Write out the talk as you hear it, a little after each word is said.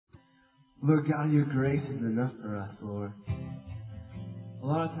Lord God, your grace is enough for us, Lord. A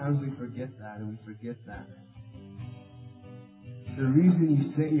lot of times we forget that, and we forget that the reason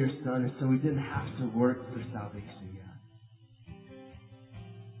you sent your Son is so we didn't have to work for salvation, God.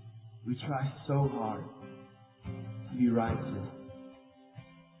 We try so hard to be righteous.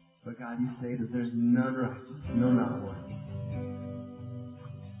 But God, you say that there's none righteous, no, not one.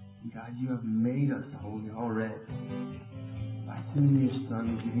 And God, you have made us holy already by sending your Son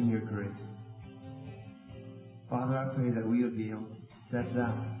and giving your grace. Father, I pray that we will be able to accept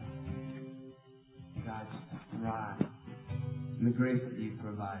that. God, just to thrive in the grace that you've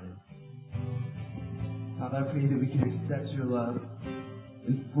provided. Father, I pray that we can accept your love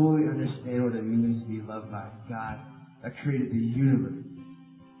and fully understand what it means to be loved by God that created the universe.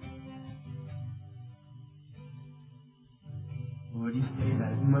 Lord, you say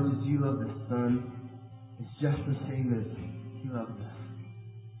that as much as you love the Son, it's just the same as He loved us.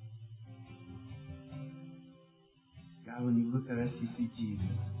 God, when you look at us, you see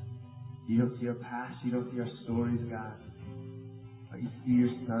Jesus. You don't see our past, you don't see our stories, God. But you see your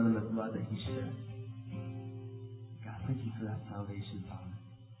Son and the blood that He shed. God, thank you for that salvation, Father.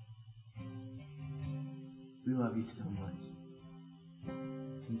 We love you so much.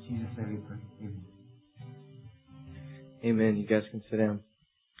 In Jesus' name we pray. Amen. Amen. You guys can sit down.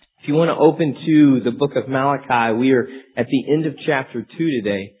 If you want to open to the book of Malachi, we are at the end of chapter 2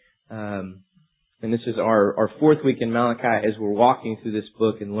 today. And this is our fourth week in Malachi as we're walking through this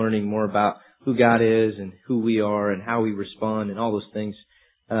book and learning more about who God is and who we are and how we respond and all those things.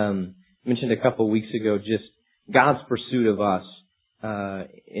 Mentioned a couple of weeks ago just God's pursuit of us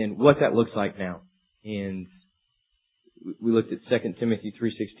and what that looks like now. And we looked at 2 Timothy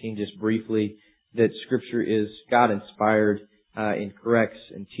 3:16 just briefly, that Scripture is God-inspired and corrects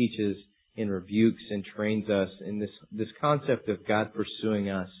and teaches and rebukes and trains us in this concept of God pursuing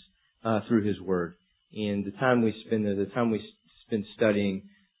us through His Word. And the time we spend there, the time we spend studying,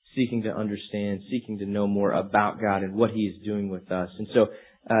 seeking to understand, seeking to know more about God and what He is doing with us. And so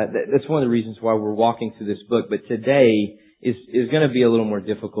that's one of the reasons why we're walking through this book. But today is going to be a little more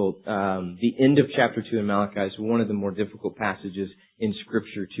difficult. The end of chapter 2 in Malachi is one of the more difficult passages in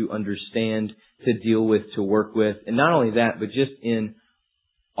Scripture to understand, to deal with, to work with. And not only that, but just in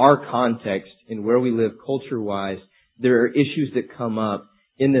our context, in where we live culture-wise, there are issues that come up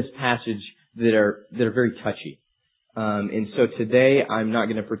in this passage that are very touchy. And so today I'm not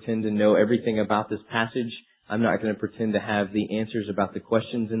going to pretend to know everything about this passage. I'm not going to pretend to have the answers about the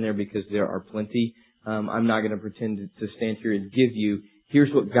questions in there because there are plenty. I'm not going to pretend to stand here and give you,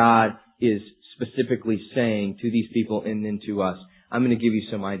 here's what God is specifically saying to these people and then to us. I'm going to give you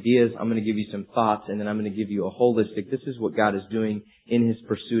some ideas, I'm going to give you some thoughts, and then I'm going to give you a holistic, this is what God is doing in His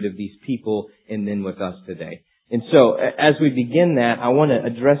pursuit of these people and then with us today. And so, as we begin that, I want to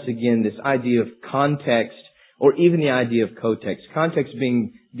address again this idea of context, or even the idea of co-text. Context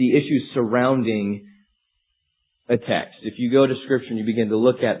being the issues surrounding a text. If you go to Scripture and you begin to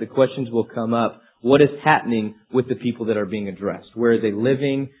look at, the questions will come up. What is happening with the people that are being addressed? Where are they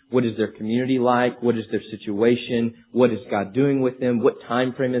living? What is their community like? What is their situation? What is God doing with them? What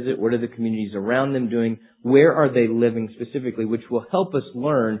time frame is it? What are the communities around them doing? Where are they living specifically? Which will help us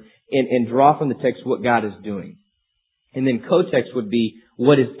learn and draw from the text what God is doing. And then co-text would be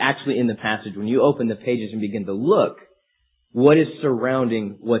what is actually in the passage. When you open the pages and begin to look, what is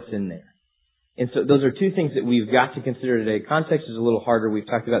surrounding what's in there? And so those are two things that we've got to consider today. Context is a little harder. We've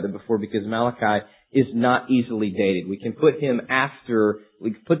talked about that before because Malachi is not easily dated. We can put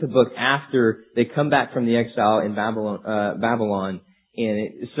we can put the book after they come back from the exile in Babylon, and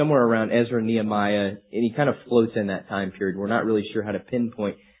it's somewhere around Ezra and Nehemiah, and he kind of floats in that time period. We're not really sure how to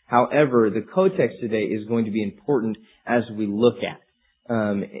pinpoint. However, the co-text today is going to be important as we look at.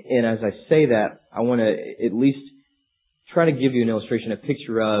 And as I say that, I want to at least try to give you an illustration, a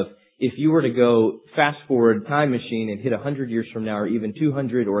picture of if you were to go fast forward time machine and hit 100 years from now, or even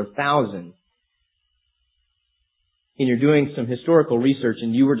 200 or 1,000, and you're doing some historical research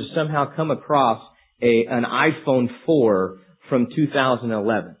and you were to somehow come across an iPhone 4 from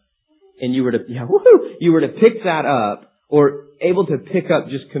 2011, and you were to pick that up, or able to pick up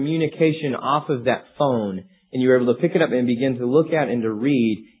just communication off of that phone, and you were able to pick it up and begin to look at and to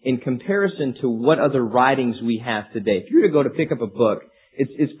read in comparison to what other writings we have today. If you were to go to pick up a book,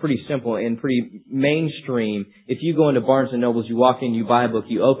 it's pretty simple and pretty mainstream. If you go into Barnes & Nobles, you walk in, you buy a book,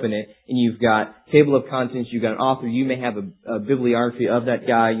 you open it, and you've got table of contents, you've got an author, you may have a bibliography of that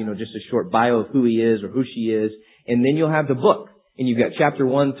guy, just a short bio of who he is or who she is, and then you'll have the book. And you've got chapter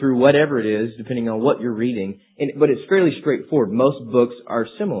 1 through whatever it is, depending on what you're reading. But it's fairly straightforward. Most books are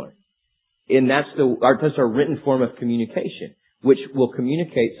similar. And that's our written form of communication. which will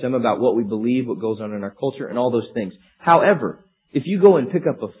communicate some about what we believe, what goes on in our culture, and all those things. However, if you go and pick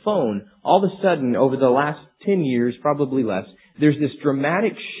up a phone, all of a sudden, over the last 10 years, probably less, there's this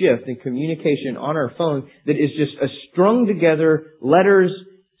dramatic shift in communication on our phone that is just a strung together letters,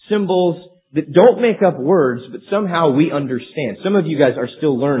 symbols that don't make up words, but somehow we understand. Some of you guys are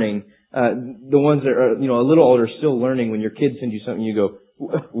still learning. The ones that are, a little older are still learning. When your kids send you something, you go,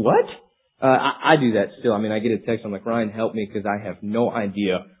 what? I do that still. I get a text, I'm like, Ryan, help me, because I have no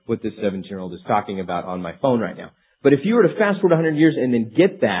idea what this 17-year-old is talking about on my phone right now. But if you were to fast forward 100 years and then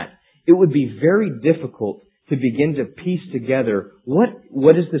get that, it would be very difficult to begin to piece together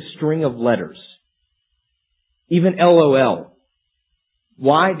what is the string of letters. Even LOL.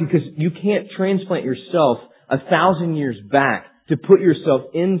 Why? Because you can't transplant yourself 1,000 years back to put yourself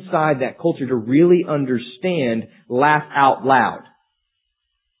inside that culture to really understand laugh out loud.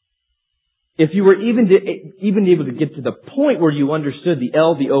 If you were even able to get to the point where you understood the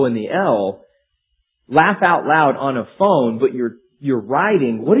L, the O, and the L, laugh out loud on a phone, but you're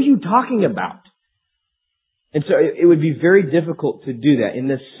writing, what are you talking about? And so it would be very difficult to do that. In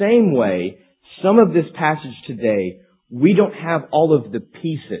the same way, some of this passage today, we don't have all of the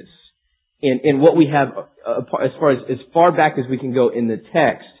pieces in what we have as far back as we can go in the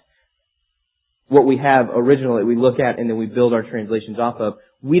text. What we have originally, we look at and then we build our translations off of.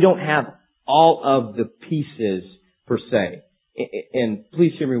 We don't have all of the pieces per se. And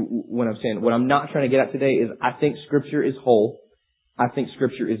please hear me when I'm saying, what I'm not trying to get at today is I think Scripture is whole. I think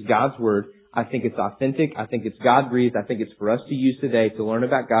Scripture is God's Word. I think it's authentic. I think it's God-breathed. I think it's for us to use today to learn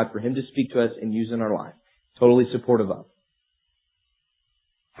about God, for Him to speak to us and use in our life. Totally supportive of.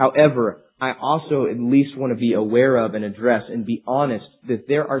 However, I also at least want to be aware of and address and be honest that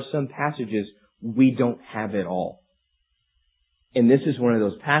there are some passages we don't have at all. And this is one of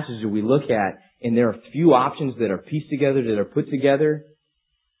those passages that we look at, and there are a few options that are pieced together, that are put together,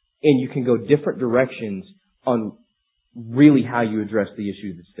 and you can go different directions on really how you address the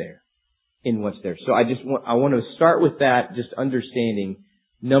issue that's there, in what's there. So I want to start with that, just understanding,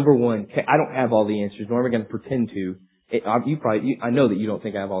 number one, I don't have all the answers, nor am I going to pretend to. I know that you don't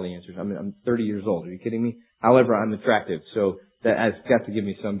think I have all the answers. I'm 30 years old. Are you kidding me? However, I'm attractive, so that has got to give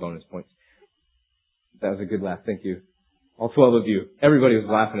me some bonus points. That was a good laugh. Thank you. All 12 of you. Everybody was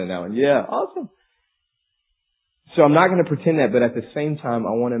laughing at that one. Yeah, awesome. So I'm not going to pretend that, but at the same time,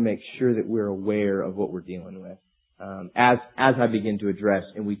 I want to make sure that we're aware of what we're dealing with. As I begin to address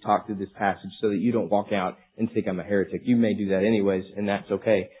and we talk through this passage, so that you don't walk out and think I'm a heretic. You may do that anyways, and that's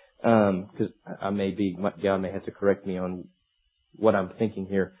okay. Because God may have to correct me on what I'm thinking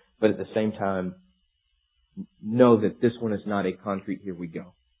here. But at the same time, know that this one is not a concrete, here we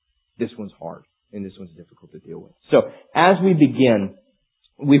go. This one's hard, and this one's difficult to deal with. So, as we begin,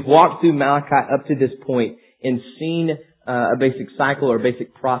 we've walked through Malachi up to this point and seen a basic cycle or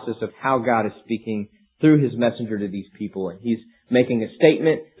basic process of how God is speaking through His messenger to these people. And He's making a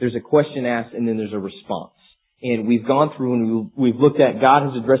statement, there's a question asked, and then there's a response. And we've gone through and we've looked at God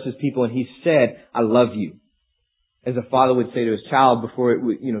has addressed His people, and He said, I love you. As a father would say to his child before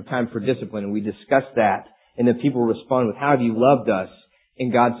time for discipline. And we discussed that. And then people respond with, how have you loved us?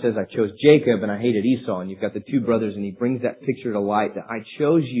 And God says, I chose Jacob and I hated Esau. And you've got the two brothers, and He brings that picture to light that I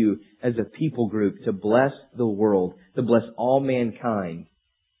chose you as a people group to bless the world, to bless all mankind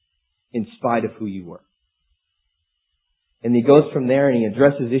in spite of who you were. And He goes from there and He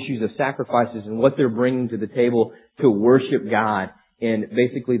addresses issues of sacrifices and what they're bringing to the table to worship God. And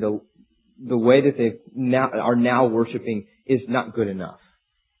basically the way that they are now worshiping is not good enough.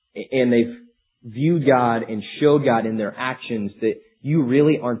 And they've viewed God and showed God in their actions that you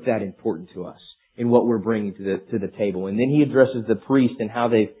really aren't that important to us in what we're bringing to the table. And then He addresses the priest and how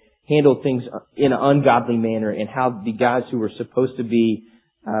they've handled things in an ungodly manner, and how the guys who were supposed to be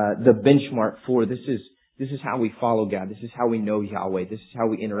the benchmark for this is how we follow God. This is how we know Yahweh. This is how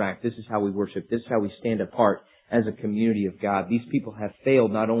we interact. This is how we worship. This is how we stand apart as a community of God. These people have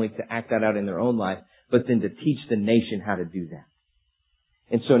failed not only to act that out in their own life, but then to teach the nation how to do that.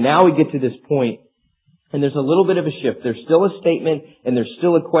 And so now we get to this point, and there's a little bit of a shift. There's still a statement and there's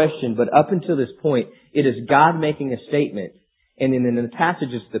still a question, but up until this point, it is God making a statement, and then in the passage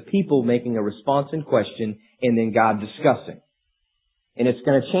it's the people making a response and question, and then God discussing. And it's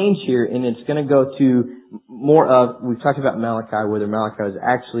going to change here, and it's going to go to more of, we've talked about Malachi, whether Malachi was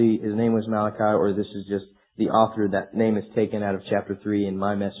actually, his name was Malachi, or this is just the author, that name is taken out of chapter 3 in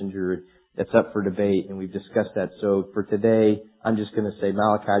My Messenger. That's up for debate, and we've discussed that. So for today, I'm just going to say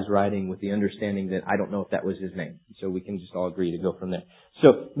Malachi's writing with the understanding that I don't know if that was his name. So we can just all agree to go from there.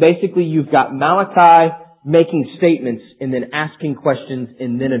 So basically, you've got Malachi making statements and then asking questions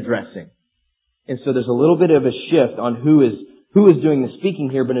and then addressing. And so there's a little bit of a shift on who is who is doing the speaking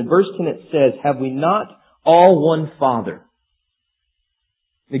here, but in verse 10 it says, have we not all one Father?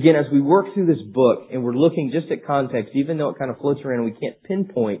 Again, as we work through this book and we're looking just at context, even though it kind of floats around and we can't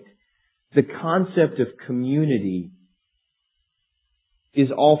pinpoint, the concept of community is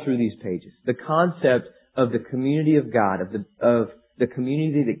all through these pages. The concept of the community of God, of the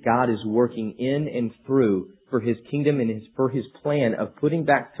community that God is working in and through for His kingdom and for His plan of putting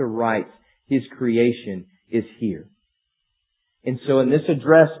back to rights His creation is here. And so in this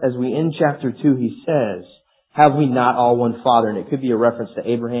address, as we end chapter 2, he says, have we not all one Father? And it could be a reference to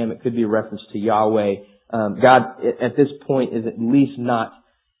Abraham. It could be a reference to Yahweh. God, at this point, is at least not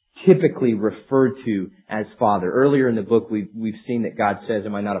typically referred to as Father. Earlier in the book, we've seen that God says,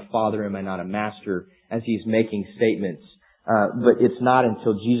 am I not a Father? Am I not a Master? As He's making statements. But it's not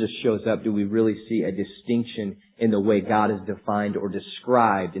until Jesus shows up do we really see a distinction in the way God is defined or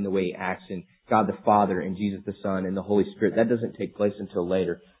described in the way He acts in God the Father and Jesus the Son and the Holy Spirit. That doesn't take place until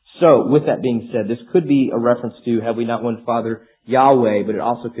later. So, with that being said, this could be a reference to, have we not one Father, Yahweh, but it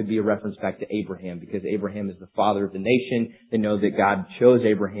also could be a reference back to Abraham, because Abraham is the father of the nation. They know that God chose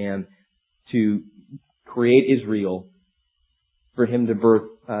Abraham to create Israel, for him to birth,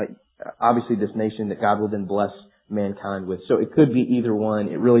 obviously this nation that God will then bless mankind with. So it could be either one.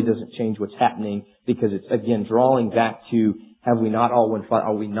 It really doesn't change what's happening, because it's, again, drawing back to, have we not all one Father?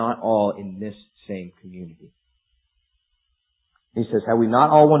 Are we not all in this same community? He says, have we not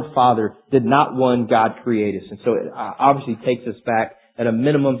all one Father? Did not one God create us? And so it obviously takes us back at a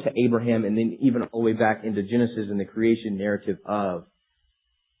minimum to Abraham, and then even all the way back into Genesis and the creation narrative of,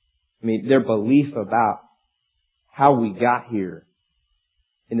 their belief about how we got here,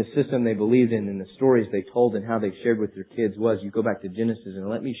 in the system they believed in, and the stories they told and how they shared with their kids was, you go back to Genesis and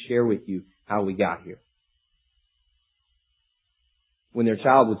let me share with you how we got here. When their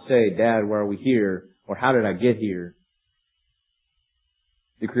child would say, Dad, why are we here? Or how did I get here?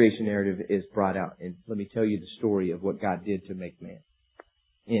 The creation narrative is brought out. And let me tell you the story of what God did to make man.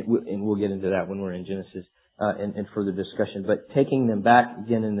 And we'll get into that when we're in Genesis and further discussion. But taking them back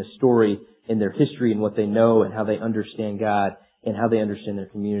again in the story, in their history and what they know and how they understand God and how they understand their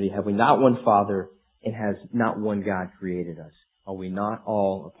community. Have we not one Father, and has not one God created us? Are we not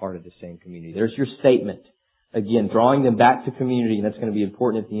all a part of the same community? There's your statement. Again, drawing them back to community, and that's going to be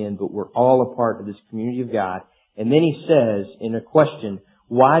important at the end, but we're all a part of this community of God. And then he says, in a question,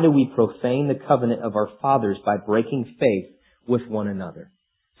 why do we profane the covenant of our fathers by breaking faith with one another?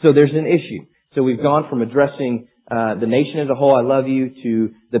 So there's an issue. So we've gone from addressing the nation as a whole, I love you,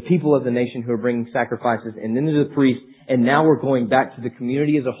 to the people of the nation who are bringing sacrifices, and then to the priest, and now we're going back to the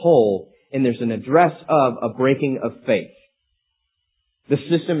community as a whole, and there's an address of a breaking of faith. The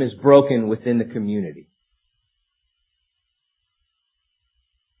system is broken within the community.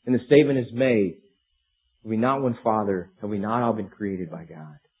 And the statement is made, have we not one Father? Have we not all been created by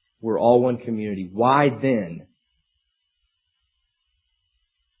God? We're all one community. Why then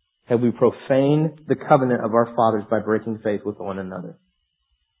have we profaned the covenant of our fathers by breaking faith with one another?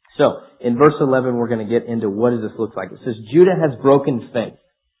 So, in verse 11, we're going to get into what does this look like. It says, Judah has broken faith,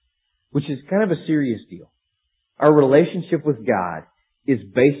 which is kind of a serious deal. Our relationship with God is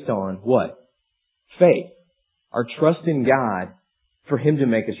based on what? Faith. Our trust in God for Him to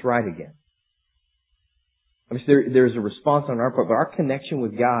make us right again. Obviously, there's a response on our part, but our connection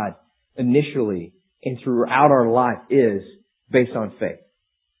with God initially and throughout our life is based on faith.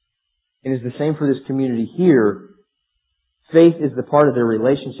 And it's the same for this community here. Faith is the part of their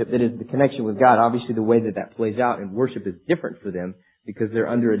relationship that is the connection with God. Obviously, the way that plays out in worship is different for them because they're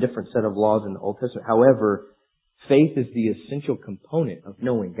under a different set of laws in the Old Testament. However, faith is the essential component of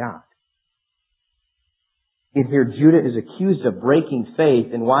knowing God. In here, Judah is accused of breaking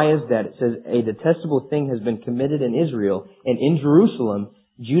faith. And why is that? It says, a detestable thing has been committed in Israel, and in Jerusalem,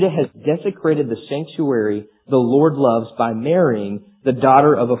 Judah has desecrated the sanctuary the Lord loves by marrying the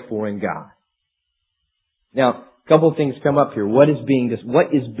daughter of a foreign god. Now, a couple of things come up here. What is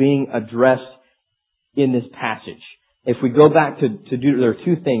being addressed in this passage? If we go back to there are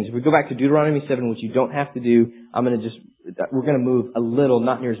two things. If we go back to Deuteronomy 7, which you don't have to do, we're going to move a little,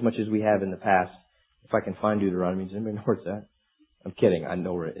 not near as much as we have in the past. If I can find Deuteronomy, does anybody know where it's at? I'm kidding. I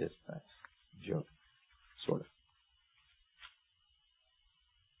know where it is. That's a joke. Sort of.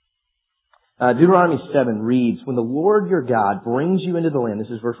 Deuteronomy 7 reads, when the Lord your God brings you into the land, this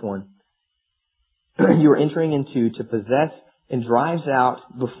is verse 1, you are entering into to possess and drives out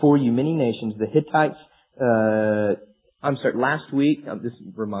before you many nations, the Hittites. Last week, this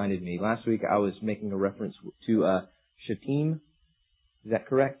reminded me, last week I was making a reference to Shittim. Is that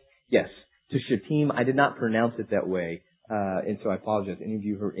correct? Yes. To Shittim. I did not pronounce it that way, and so I apologize. Any of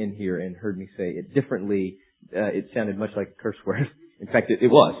you who are in here and heard me say it differently, it sounded much like a curse word. In fact, it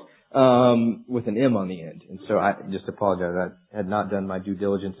was, with an M on the end. And so I just apologize. I had not done my due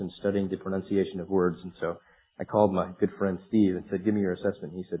diligence in studying the pronunciation of words. And so I called my good friend Steve and said, give me your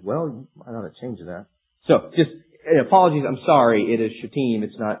assessment. And he said, well, you might ought to change that. So just apologies. I'm sorry. It is Shittim.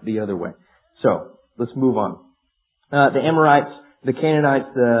 It's not the other way. So let's move on. The Amorites, the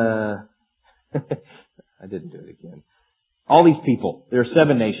Canaanites, I didn't do it again. All these people, there are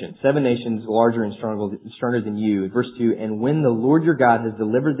 7 nations larger and stronger than you. Verse 2, and when the Lord your God has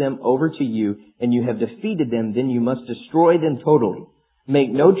delivered them over to you, and you have defeated them, then you must destroy them totally.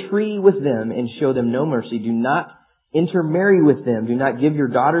 Make no treaty with them, and show them no mercy. Do not intermarry with them. Do not give your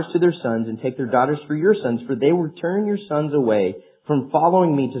daughters to their sons, and take their daughters for your sons, for they will turn your sons away from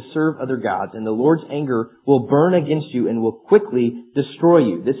following me to serve other gods, and the Lord's anger will burn against you and will quickly destroy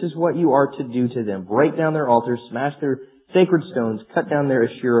you. This is what you are to do to them. Break down their altars, smash their sacred stones, cut down their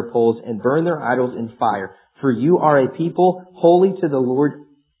Asherah poles, and burn their idols in fire. For you are a people holy to the Lord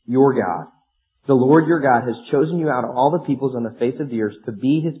your God. The Lord your God has chosen you out of all the peoples on the face of the earth to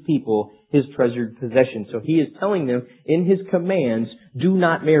be His people, His treasured possession. So He is telling them in His commands, do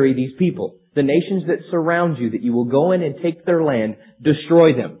not marry these people. The nations that surround you, that you will go in and take their land,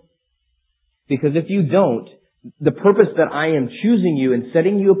 destroy them. Because if you don't, the purpose that I am choosing you and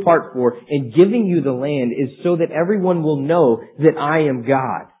setting you apart for and giving you the land is so that everyone will know that I am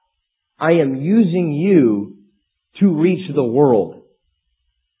God. I am using you to reach the world.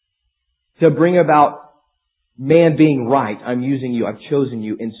 To bring about man being right, I'm using you, I've chosen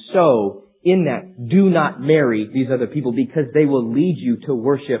you. And so, in that, do not marry these other people because they will lead you to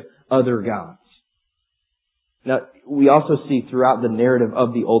worship other gods. Now, we also see throughout the narrative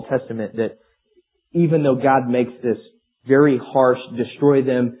of the Old Testament that even though God makes this very harsh, destroy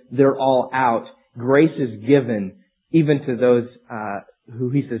them, they're all out, grace is given even to those who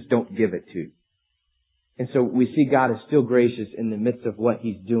He says don't give it to. And so we see God is still gracious in the midst of what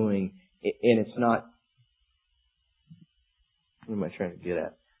He's doing, and it's not, what am I trying to get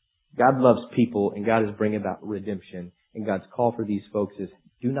at? God loves people, and God is bringing about redemption, and God's call for these folks is,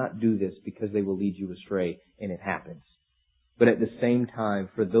 do not do this because they will lead you astray, and it happens. But at the same time,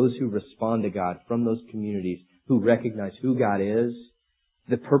 for those who respond to God from those communities, who recognize who God is,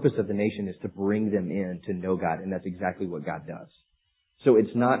 the purpose of the nation is to bring them in to know God, and that's exactly what God does. So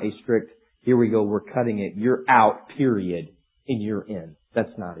it's not a strict, here we go, we're cutting it, you're out, period, and you're in.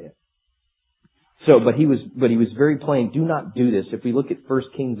 That's not it. So, but he was very plain, do not do this. If we look at 1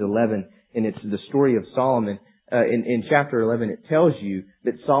 Kings 11, and it's the story of Solomon, in chapter 11, it tells you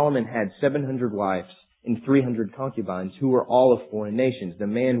that Solomon had 700 wives and 300 concubines who were all of foreign nations. The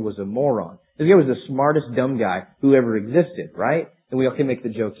man was a moron. This guy was the smartest dumb guy who ever existed, right? And we all can make the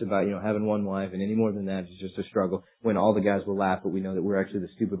jokes about, having one wife, and any more than that is just a struggle, when all the guys will laugh, but we know that we're actually the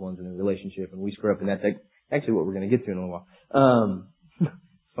stupid ones in a relationship, and we screw up, and that's actually what we're going to get to in a little while.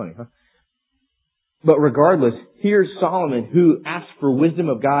 Funny, huh? But regardless, here's Solomon who asks for wisdom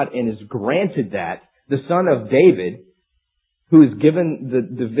of God and is granted that, the son of David, who is given the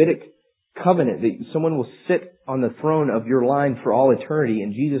Davidic covenant that someone will sit on the throne of your line for all eternity,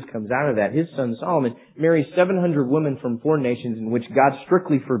 and Jesus comes out of that. His son Solomon marries 700 women from foreign nations, in which God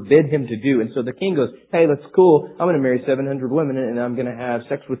strictly forbid him to do. And so the king goes, hey, that's cool. I'm going to marry 700 women, and I'm going to have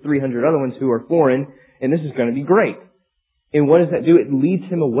sex with 300 other ones who are foreign, and this is going to be great. And what does that do? It leads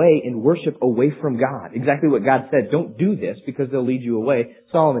him away in worship away from God. Exactly what God said. Don't do this because they'll lead you away.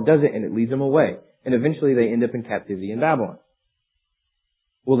 Solomon does it, and it leads him away. And eventually they end up in captivity in Babylon.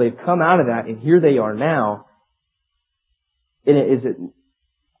 Well, they've come out of that, and here they are now. And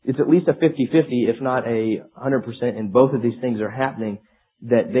it's at least a 50-50, if not a 100%, and both of these things are happening,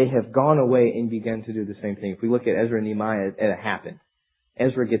 that they have gone away and begun to do the same thing. If we look at Ezra and Nehemiah, it happened.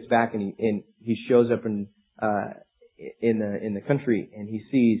 Ezra gets back and he shows up in the country, and he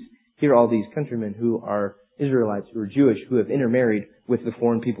sees here all these countrymen who are Israelites, who are Jewish, who have intermarried with the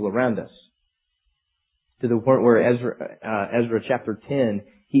foreign people around us. To the point where Ezra chapter 10,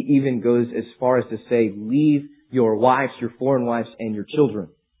 he even goes as far as to say, leave your wives, your foreign wives, and your children.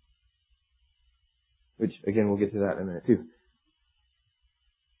 Which, again, we'll get to that in a minute too.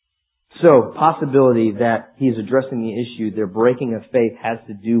 So, possibility that he's addressing the issue, their breaking of faith, has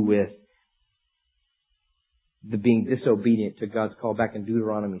to do with the being disobedient to God's call back in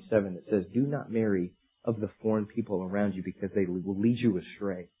Deuteronomy 7 that says, do not marry of the foreign people around you because they will lead you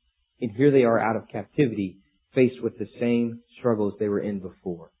astray. And here they are out of captivity, faced with the same struggles they were in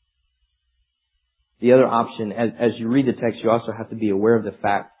before. The other option, as you read the text, you also have to be aware of the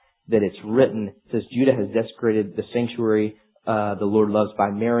fact that it's written, it says, Judah has desecrated the sanctuary the Lord loves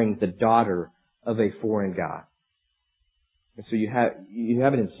by marrying the daughter of a foreign god. And so you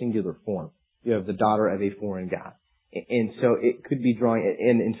have it in singular form. you have the daughter of a foreign god. And so it could be drawing,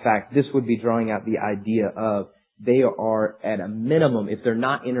 and in fact, this would be drawing out the idea of they are at a minimum, if they're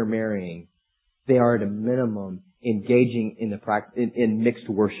not intermarrying, they are at a minimum engaging in mixed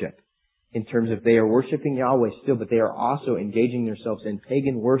worship. In terms of they are worshiping Yahweh still, but they are also engaging themselves in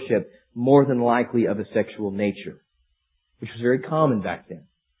pagan worship, more than likely of a sexual nature, which was very common back then.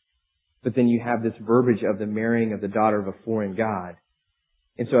 But then you have this verbiage of the marrying of the daughter of a foreign god.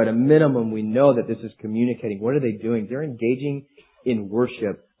 And so at a minimum, we know that this is communicating. What are they doing? They're engaging in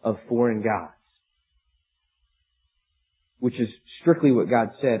worship of foreign gods, which is strictly what God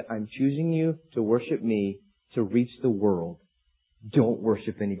said. I'm choosing you to worship me to reach the world. Don't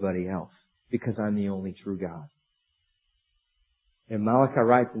worship anybody else, because I'm the only true God. And Malachi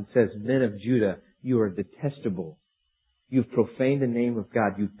writes and says, men of Judah, you are detestable. You've profaned the name of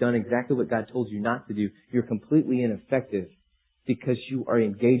God. You've done exactly what God told you not to do. You're completely ineffective because you are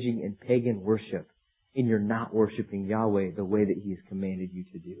engaging in pagan worship and you're not worshiping Yahweh the way that He has commanded you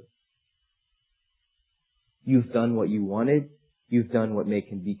to do. You've done what you wanted. You've done what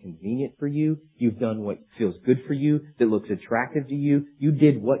can be convenient for you. You've done what feels good for you, that looks attractive to you. You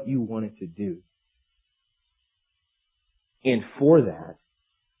did what you wanted to do. And for that,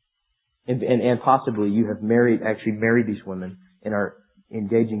 and possibly you have married these women and are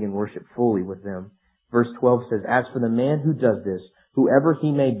engaging in worship fully with them. Verse 12 says, as for the man who does this, whoever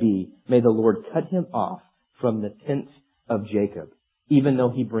he may be, may the Lord cut him off from the tents of Jacob, even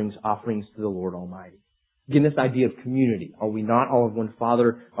though he brings offerings to the Lord Almighty. Again, this idea of community. Are we not all of one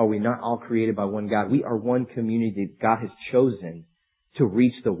Father? Are we not all created by one God? We are one community that God has chosen to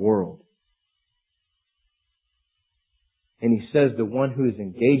reach the world. And He says the one who is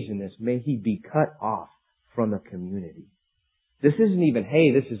engaged in this, may he be cut off from the community. This isn't even,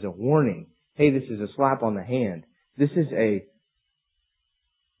 hey, this is a warning. Hey, this is a slap on the hand. This is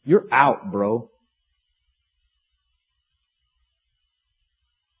you're out, bro.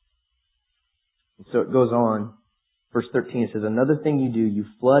 So it goes on. Verse 13, it says, another thing you do, you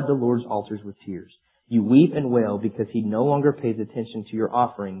flood the Lord's altars with tears. You weep and wail because He no longer pays attention to your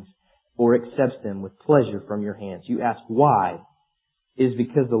offerings or accepts them with pleasure from your hands. You ask why? It is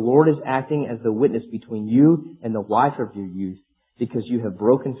because the Lord is acting as the witness between you and the wife of your youth, because you have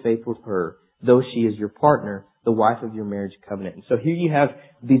broken faith with her, though she is your partner, the wife of your marriage covenant. And so here you have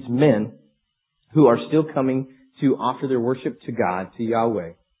these men who are still coming to offer their worship to God, to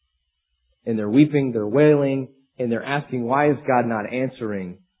Yahweh. And they're weeping, they're wailing, and they're asking, why is God not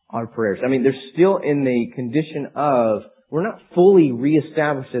answering our prayers? I mean, they're still in the condition of, we're not fully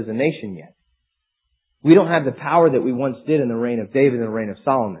reestablished as a nation yet. We don't have the power that we once did in the reign of David and the reign of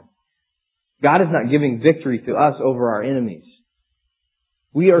Solomon. God is not giving victory to us over our enemies.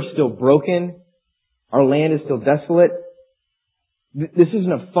 We are still broken. Our land is still desolate. This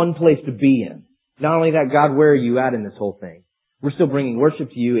isn't a fun place to be in. Not only that, God, where are you at in this whole thing? We're still bringing worship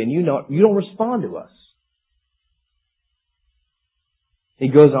to you, and you don't respond to us. He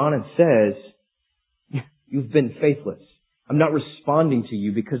goes on and says, you've been faithless. I'm not responding to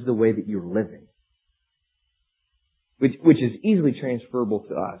you because of the way that you're living. Which is easily transferable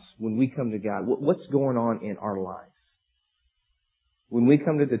to us when we come to God. What's going on in our lives? When we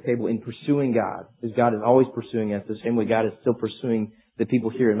come to the table in pursuing God, because God is always pursuing us, the same way God is still pursuing the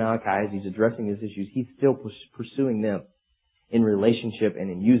people here in Malachi as He's addressing His issues, He's still pursuing them in relationship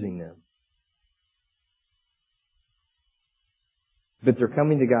and in using them. But they're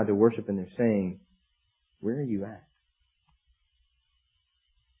coming to God to worship and they're saying, where are you at?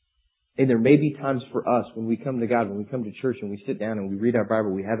 And there may be times for us when we come to God, when we come to church and we sit down and we read our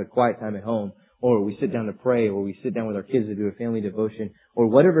Bible, we have a quiet time at home, or we sit down to pray, or we sit down with our kids to do a family devotion, or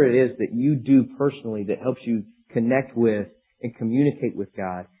whatever it is that you do personally that helps you connect with and communicate with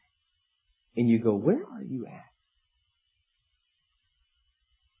God. And you go, where are you at?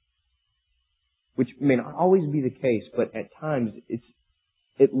 Which may not always be the case, but at times it's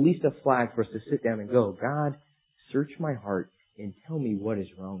at least a flag for us to sit down and go, God, search my heart and tell me what is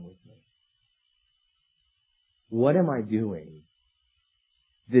wrong with me. What am I doing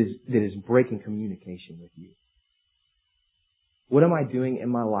that is breaking communication with you? What am I doing in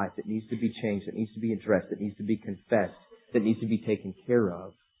my life that needs to be changed, that needs to be addressed, that needs to be confessed, that needs to be taken care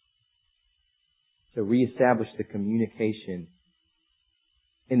of to reestablish the communication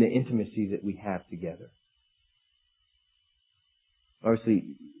and the intimacy that we have together?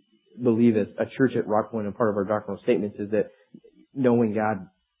 Obviously, believe as a church at Rockpoint, and part of our doctrinal statements is that knowing God,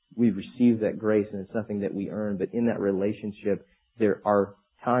 we receive that grace and it's nothing that we earn, but in that relationship, there are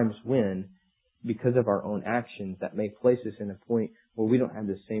times when, because of our own actions, that may place us in a point where we don't have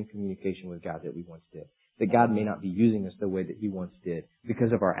the same communication with God that we once did. that God may not be using us the way that He once did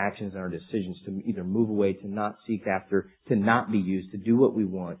because of our actions and our decisions to either move away, to not seek after, to not be used, to do what we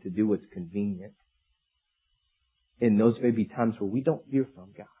want, to do what's convenient. And those may be times where we don't hear from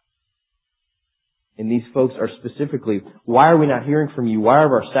God. And these folks are specifically, why are we not hearing from you? Why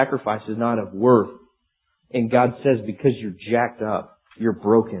are our sacrifices not of worth? And God says, because you're jacked up, you're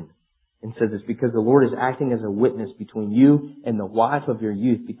broken. And says it's because the Lord is acting as a witness between you and the wife of your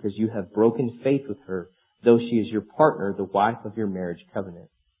youth because you have broken faith with her, though she is your partner, the wife of your marriage covenant.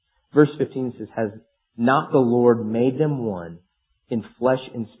 Verse 15 says, has not the Lord made them one? In flesh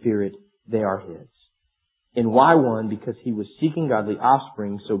and spirit they are His. And why one? Because He was seeking godly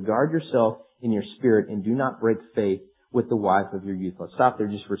offspring. So guard yourself in your spirit and do not break faith with the wife of your youth. Let's stop there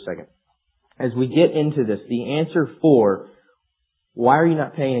just for a second. As we get into this, the answer for why are you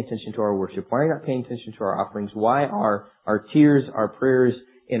not paying attention to our worship? Why are you not paying attention to our offerings? Why are our tears, our prayers,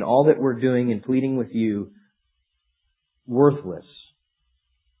 and all that we're doing and pleading with you worthless?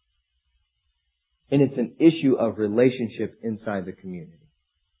 And it's an issue of relationship inside the community.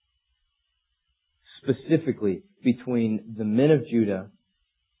 Specifically between the men of Judah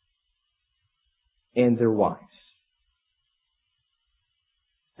and their wives.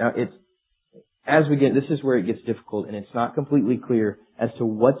 Now as we get, this is where it gets difficult and it's not completely clear as to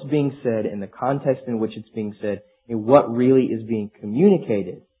what's being said and the context in which it's being said and what really is being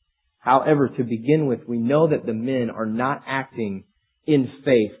communicated. However, to begin with, we know that the men are not acting in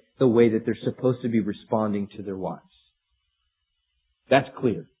faith the way that they're supposed to be responding to their wives. That's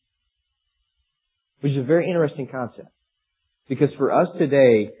clear. Which is a very interesting concept. Because for us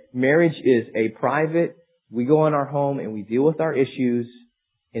today, marriage is a private, we go in our home and we deal with our issues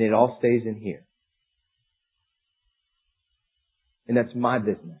and it all stays in here. And that's my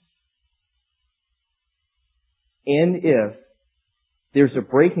business. And if there's a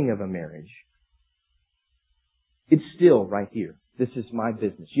breaking of a marriage, it's still right here. This is my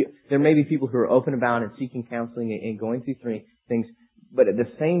business. There may be people who are open about and seeking counseling and going through things, but at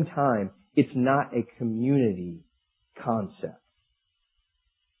the same time, it's not a community concept.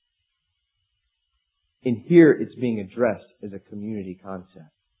 And here it's being addressed as a community concept.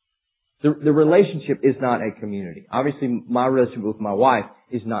 The relationship is not a community. Obviously, my relationship with my wife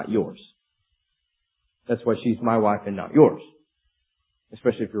is not yours. That's why she's my wife and not yours.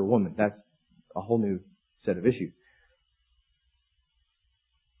 Especially if you're a woman. That's a whole new set of issues.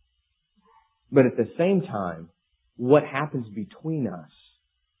 But at the same time, what happens between us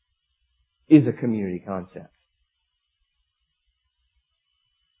is a community concept.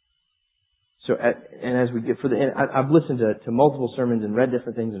 So, and as we get further in, I've listened to multiple sermons and read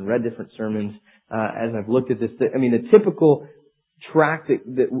different things and read different sermons as I've looked at this. I mean, the typical track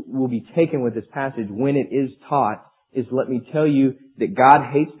that will be taken with this passage when it is taught is, let me tell you that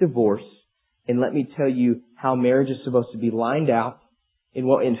God hates divorce, and let me tell you how marriage is supposed to be lined out. And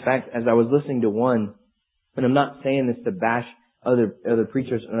well, in fact, as I was listening to one, and I'm not saying this to bash other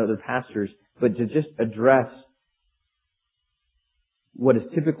preachers and other pastors, but to just address what is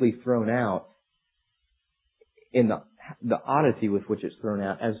typically thrown out in the oddity with which it's thrown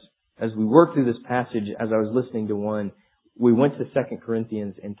out. As we worked through this passage, as I was listening to one, we went to 2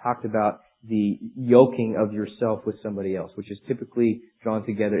 Corinthians and talked about the yoking of yourself with somebody else, which is typically drawn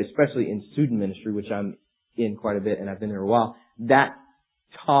together, especially in student ministry, which I'm in quite a bit and I've been there a while. That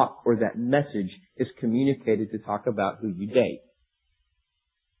talk or that message is communicated to talk about who you date.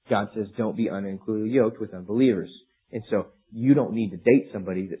 God says, don't be unequally yoked with unbelievers. And so you don't need to date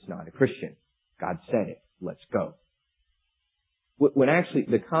somebody that's not a Christian. God said it. Let's go. When actually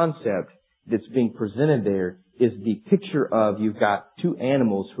the concept that's being presented there is the picture of you've got two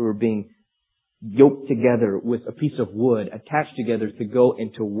animals who are being yoked together with a piece of wood, attached together to go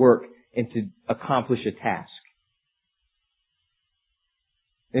and to work and to accomplish a task.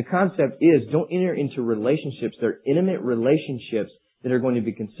 The concept is don't enter into relationships that are intimate relationships that are going to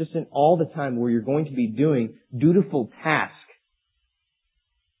be consistent all the time, where you're going to be doing dutiful tasks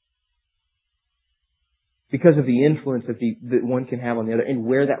because of the influence that one can have on the other and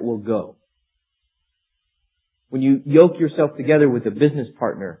where that will go. When you yoke yourself together with a business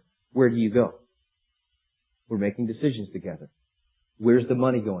partner, where do you go? We're making decisions together. Where's the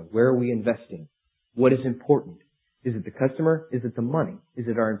money going? Where are we investing? What is important? Is it the customer? Is it the money? Is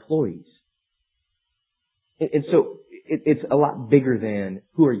it our employees? And so it's a lot bigger than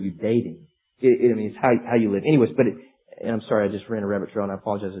who are you dating. I mean, it's how you live. Anyways, and I'm sorry, I just ran a rabbit trail and I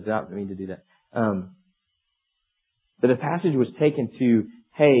apologize. I did not mean to do that. But the passage was taken to,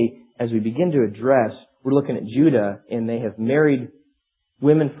 hey, as we begin to address, we're looking at Judah and they have married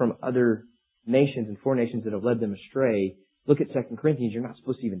women from other nations and foreign nations that have led them astray. Look at 2 Corinthians. You're not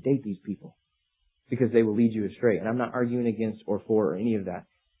supposed to even date these people. because they will lead you astray. And I'm not arguing against or for or any of that.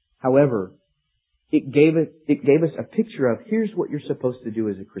 However, it gave us a picture of here's what you're supposed to do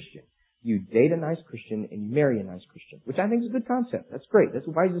as a Christian. You date a nice Christian and you marry a nice Christian, which I think is a good concept. That's great. That's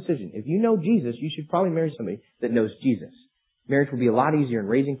a wise decision. If you know Jesus, you should probably marry somebody that knows Jesus. Marriage will be a lot easier in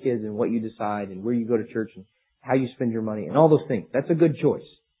raising kids and what you decide and where you go to church and how you spend your money and all those things. That's a good choice.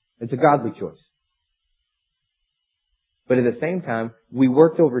 It's a godly choice. But at the same time, we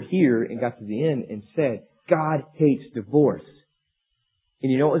worked over here and got to the end and said, God hates divorce.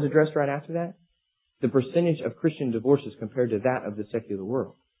 And you know what was addressed right after that? The percentage of Christian divorces compared to that of the secular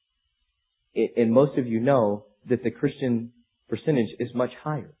world. And most of you know that the Christian percentage is much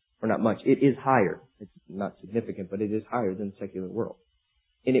higher. Or not much, it is higher. It's not significant, but it is higher than the secular world.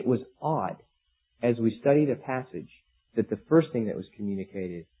 And it was odd, as we studied a passage, that the first thing that was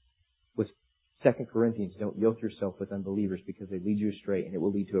communicated was 2 Corinthians, don't yoke yourself with unbelievers because they lead you astray and it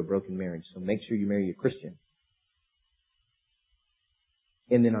will lead to a broken marriage. So make sure you marry a Christian.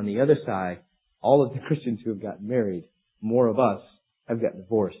 And then on the other side, all of the Christians who have gotten married, more of us have gotten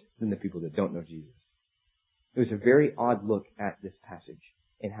divorced than the people that don't know Jesus. It was a very odd look at this passage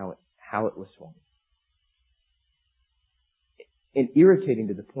and how it was swung. And irritating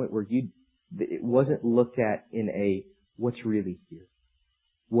to the point where it wasn't looked at in a, what's really here?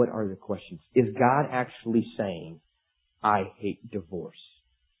 What are the questions? Is God actually saying, I hate divorce?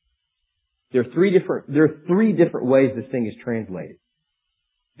 There are three different ways this thing is translated.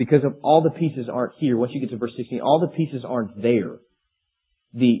 Because of all the pieces aren't here. Once you get to verse 16, all the pieces aren't there.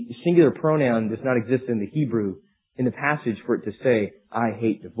 The singular pronoun does not exist in the Hebrew in the passage for it to say, I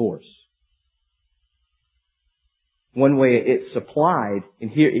hate divorce. One way it's supplied,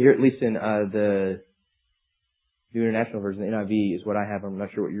 and here at least in the New International Version, the NIV is what I have, I'm not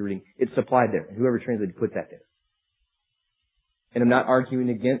sure what you're reading, it's supplied there. And whoever translated put that there. And I'm not arguing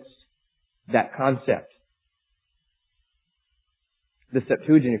against that concept. The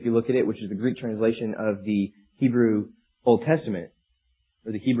Septuagint, if you look at it, which is the Greek translation of the Hebrew Old Testament,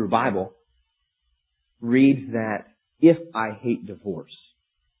 or the Hebrew Bible, reads that, if I hate divorce.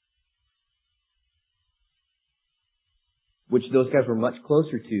 Which those guys were much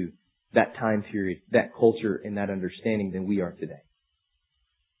closer to that time period, that culture, and that understanding than we are today.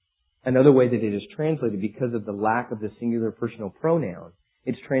 Another way that it is translated, because of the lack of the singular personal pronoun,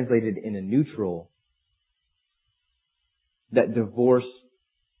 it's translated in a neutral, that divorce,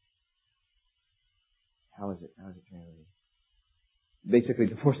 how is it translated? Basically,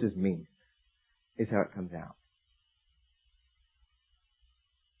 divorce is mean, is how it comes out.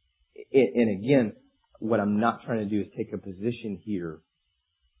 And again, what I'm not trying to do is take a position here.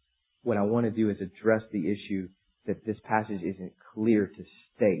 What I want to do is address the issue that this passage isn't clear to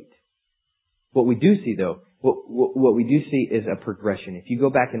state. What we do see, though, what we do see is a progression. If you go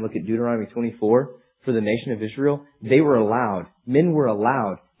back and look at Deuteronomy 24, for the nation of Israel, men were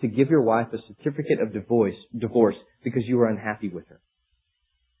allowed to give your wife a certificate of divorce because you were unhappy with her.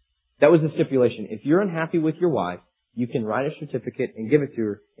 That was the stipulation. If you're unhappy with your wife, you can write a certificate and give it to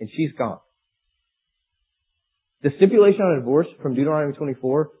her, and she's gone. The stipulation on a divorce from Deuteronomy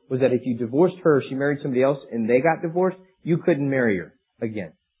 24 was that if you divorced her, she married somebody else, and they got divorced, you couldn't marry her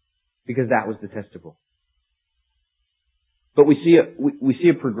again, because that was detestable. But we see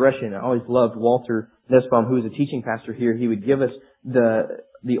a progression. I always loved Walter Nussbaum, who was a teaching pastor here. He would give us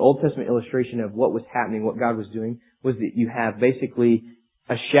the Old Testament illustration of what was happening, what God was doing, was that you have basically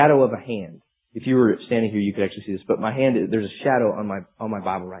a shadow of a hand. If you were standing here, you could actually see this. But my hand, there's a shadow on my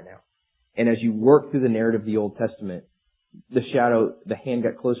Bible right now. And as you work through the narrative of the Old Testament, the hand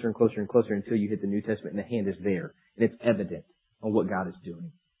got closer and closer and closer until you hit the New Testament, and the hand is there. And it's evident on what God is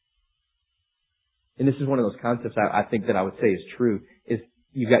doing. And this is one of those concepts I think that I would say is true, is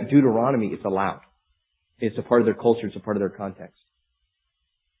you've got Deuteronomy, it's allowed. It's a part of their culture, it's a part of their context.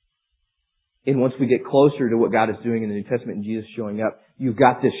 And once we get closer to what God is doing in the New Testament and Jesus showing up, you've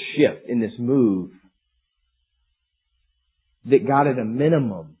got this shift in this move that God at a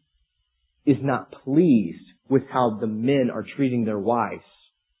minimum is not pleased with how the men are treating their wives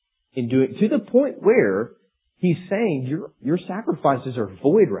in doing, to the point where He's saying your sacrifices are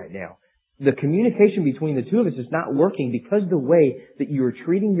void right now. The communication between the two of us is not working because the way that you are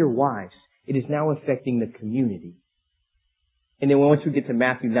treating your wives, it is now affecting the community. And then once we get to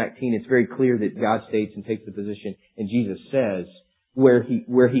Matthew 19, it's very clear that God states and takes the position, and Jesus says where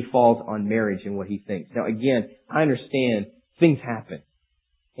he falls on marriage and what He thinks. Now again, I understand things happen.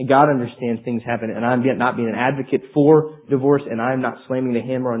 And God understands things happen, and I'm not being an advocate for divorce, and I'm not slamming the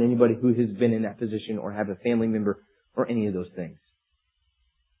hammer on anybody who has been in that position or have a family member or any of those things.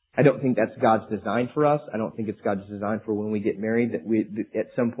 I don't think that's God's design for us. I don't think it's God's design for when we get married that at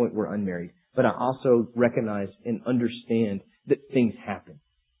some point we're unmarried. but I also recognize and understand that things happen.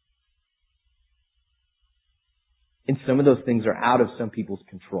 And some of those things are out of some people's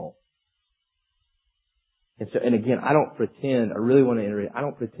control. And again, I don't pretend, I really want to iterate, I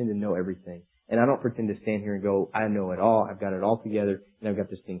don't pretend to know everything. And I don't pretend to stand here and go, I know it all, I've got it all together, and I've got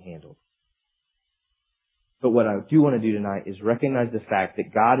this thing handled. But what I do want to do tonight is recognize the fact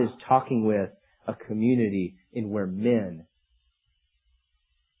that God is talking with a community in where men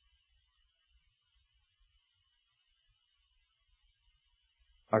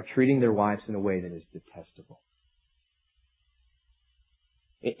are treating their wives in a way that is detestable.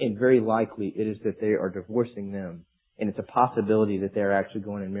 And very likely it is that they are divorcing them. And it's a possibility that they're actually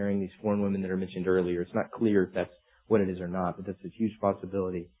going and marrying these foreign women that are mentioned earlier. It's not clear if that's what it is or not, but that's a huge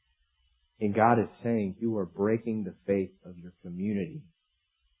possibility. And God is saying you are breaking the faith of your community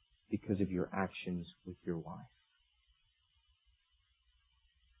because of your actions with your wife.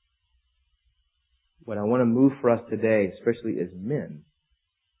 What I want to move for us today, especially as men,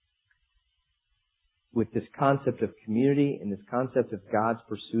 with this concept of community and this concept of God's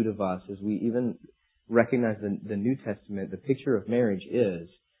pursuit of us, as we even recognize the New Testament, the picture of marriage is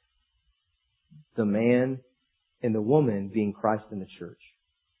the man and the woman being Christ in the church.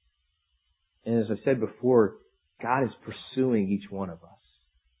 And as I said before, God is pursuing each one of us.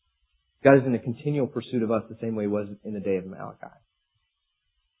 God is in a continual pursuit of us the same way He was in the day of Malachi,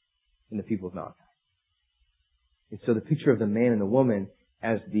 in the people of Malachi. And so the picture of the man and the woman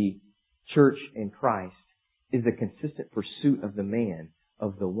as the church in Christ is the consistent pursuit of the man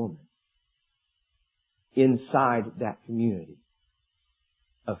of the woman inside that community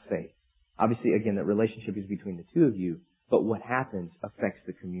of faith. Obviously, again, that relationship is between the two of you, but what happens affects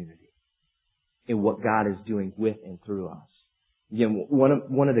the community and what God is doing with and through us. Again, one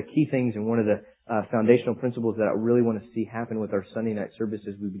of the key things and one of the foundational principles that I really want to see happen with our Sunday night service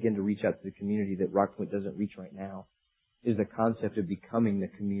as we begin to reach out to the community that Rock Point doesn't reach right now is the concept of becoming the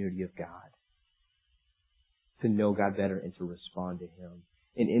community of God. To know God better and to respond to Him.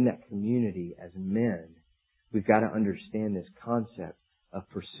 And in that community, as men, we've got to understand this concept of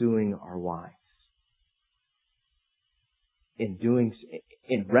pursuing our wives. In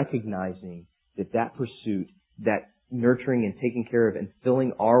recognizing that pursuit, that nurturing and taking care of and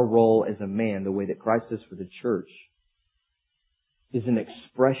filling our role as a man the way that Christ does for the church is an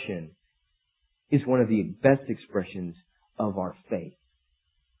expression, is one of the best expressions of our faith.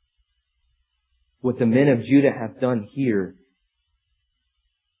 What the men of Judah have done here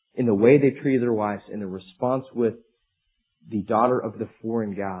in the way they treated their wives and the response with the daughter of the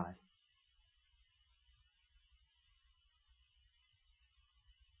foreign god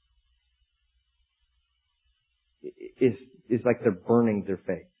is like they're burning their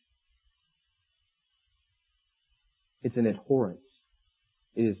faith. It's an abhorrence.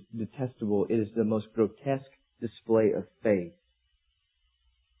 It is detestable. It is the most grotesque display of faith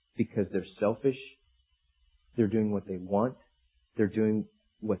because they're selfish. They're doing what they want. They're doing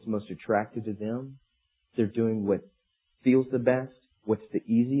what's most attractive to them. They're doing what feels the best, what's the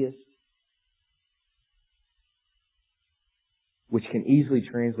easiest, which can easily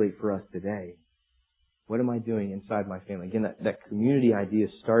translate for us today. What am I doing inside my family? Again, that community idea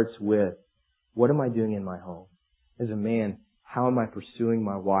starts with, what am I doing in my home? As a man, how am I pursuing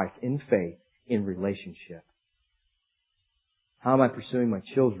my wife in faith, in relationship? How am I pursuing my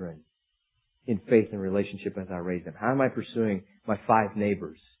children in faith and relationship as I raise them? How am I pursuing my 5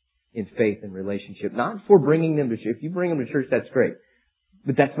 neighbors in faith and relationship? Not for bringing them to church. If you bring them to church, that's great.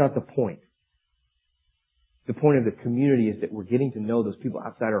 But that's not the point. The point of the community is that we're getting to know those people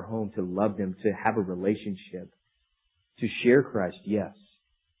outside our home, to love them, to have a relationship, to share Christ, yes.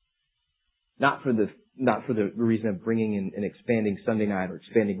 Not for the reason of bringing in and expanding Sunday night or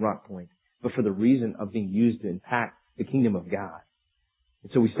expanding Rock Point, but for the reason of being used to impact the kingdom of God.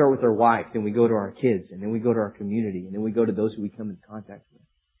 And so we start with our wife, then we go to our kids, and then we go to our community, and then we go to those who we come in contact with.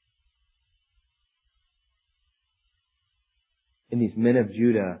 And these men of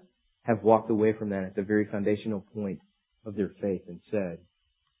Judah have walked away from that at the very foundational point of their faith and said,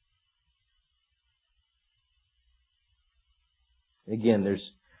 again,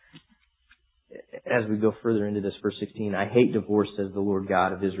 as we go further into this, verse 16, I hate divorce, says the Lord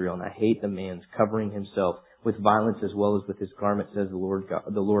God of Israel, and I hate the man's covering himself with violence as well as with his garment, says the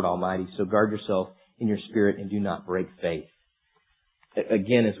Lord Almighty. So guard yourself in your spirit and do not break faith.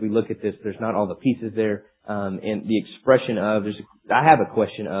 Again, as we look at this, there's not all the pieces there. And the expression of, I have a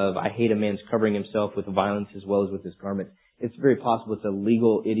question of, I hate a man's covering himself with violence as well as with his garments. It's very possible it's a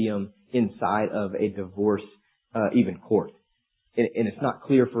legal idiom inside of a divorce, even court. And it's not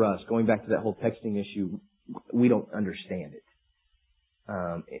clear for us. Going back to that whole texting issue, we don't understand it.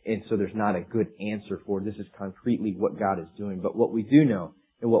 And so there's not a good answer for this is concretely what God is doing. But what we do know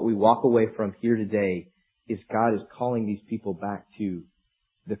and what we walk away from here today is God is calling these people back to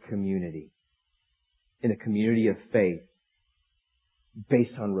the community. In a community of faith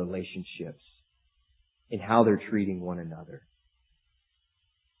based on relationships and how they're treating one another.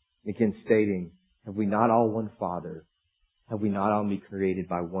 Again, stating, have we not all one Father? Have we not all been created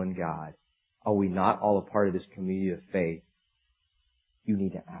by one God? Are we not all a part of this community of faith? You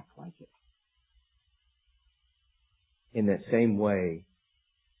need to act like it. In that same way,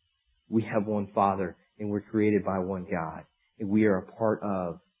 we have one Father and we're created by one God. And we are a part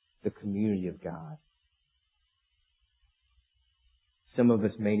of the community of God. Some of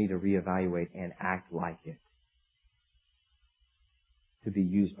us may need to reevaluate and act like it. To be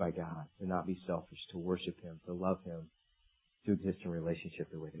used by God, to not be selfish, to worship Him, to love Him, to exist in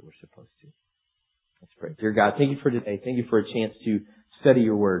relationship the way that we're supposed to. Let's pray. Dear God, thank you for today. Thank you for a chance to study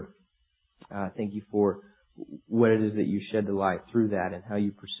your Word. Thank you for what it is that you shed the light through that and how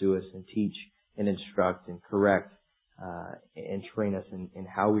you pursue us and teach and instruct and correct and train us in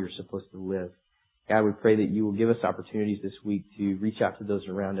how we are supposed to live. God, we pray that you will give us opportunities this week to reach out to those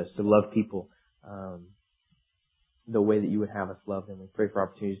around us, to love people the way that you would have us love them. We pray for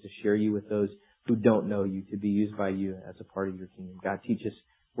opportunities to share you with those who don't know you, to be used by you as a part of your kingdom. God, teach us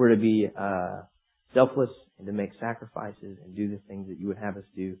where to be selfless and to make sacrifices and do the things that you would have us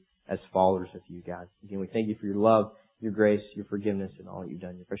do as followers of you, God. Again, we thank you for your love, your grace, your forgiveness, and all that you've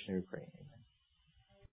done. In your precious name we pray. Amen.